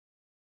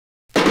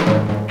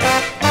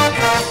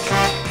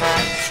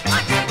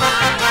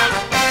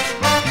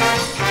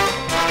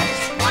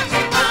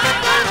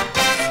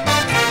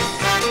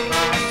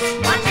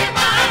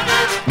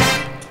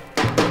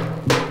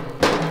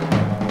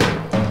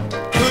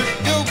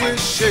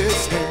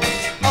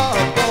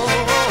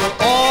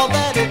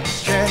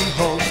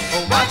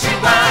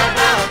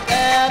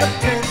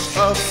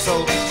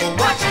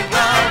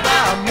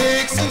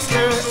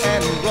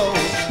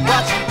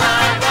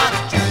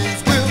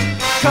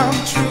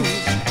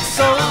through.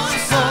 Soy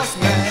sauce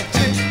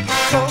magic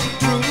come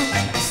through.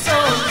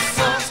 Soy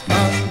sauce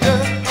under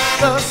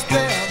the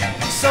spell.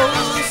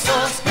 Soy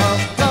sauce of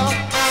love,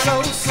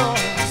 soy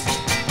sauce.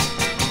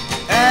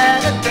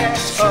 Add a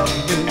dash of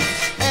new,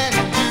 and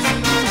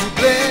you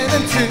blend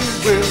until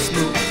we're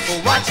smooth.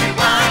 Wachi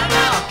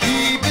Wara,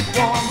 keep it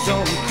warm,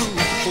 don't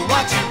cool.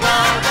 Wachi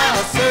Wara,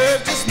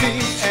 serve just me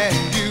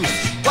and you.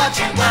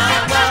 Wachi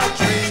Wara,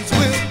 dreams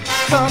will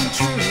come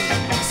true.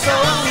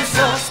 Soy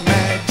sauce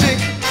magic,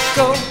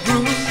 go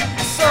through.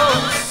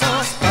 Soy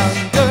sauce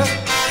under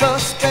the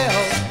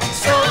spell.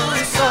 Soy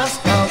sauce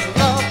of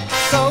love,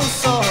 soy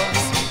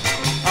sauce.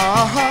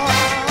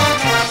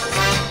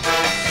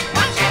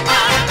 Wachi Wara, Wachi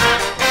Wara,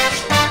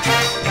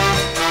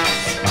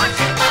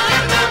 Wachi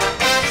Wara.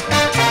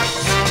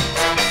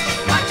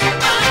 Wachi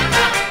Wara, Wachi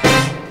Wara,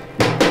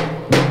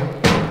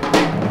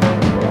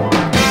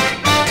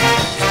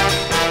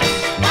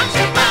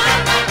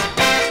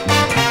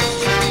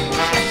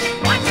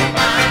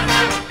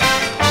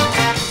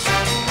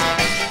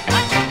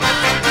 Wachi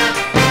Wara.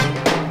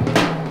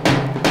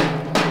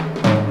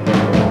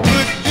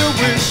 Put your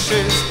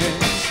wishes in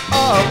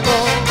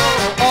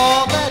above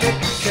all that it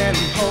can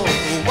hold.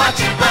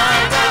 Wachi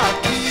Wara,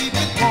 keep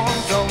it warm,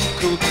 don't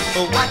cool.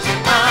 Wachi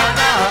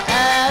Wara,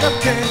 add a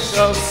pinch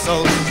of soul.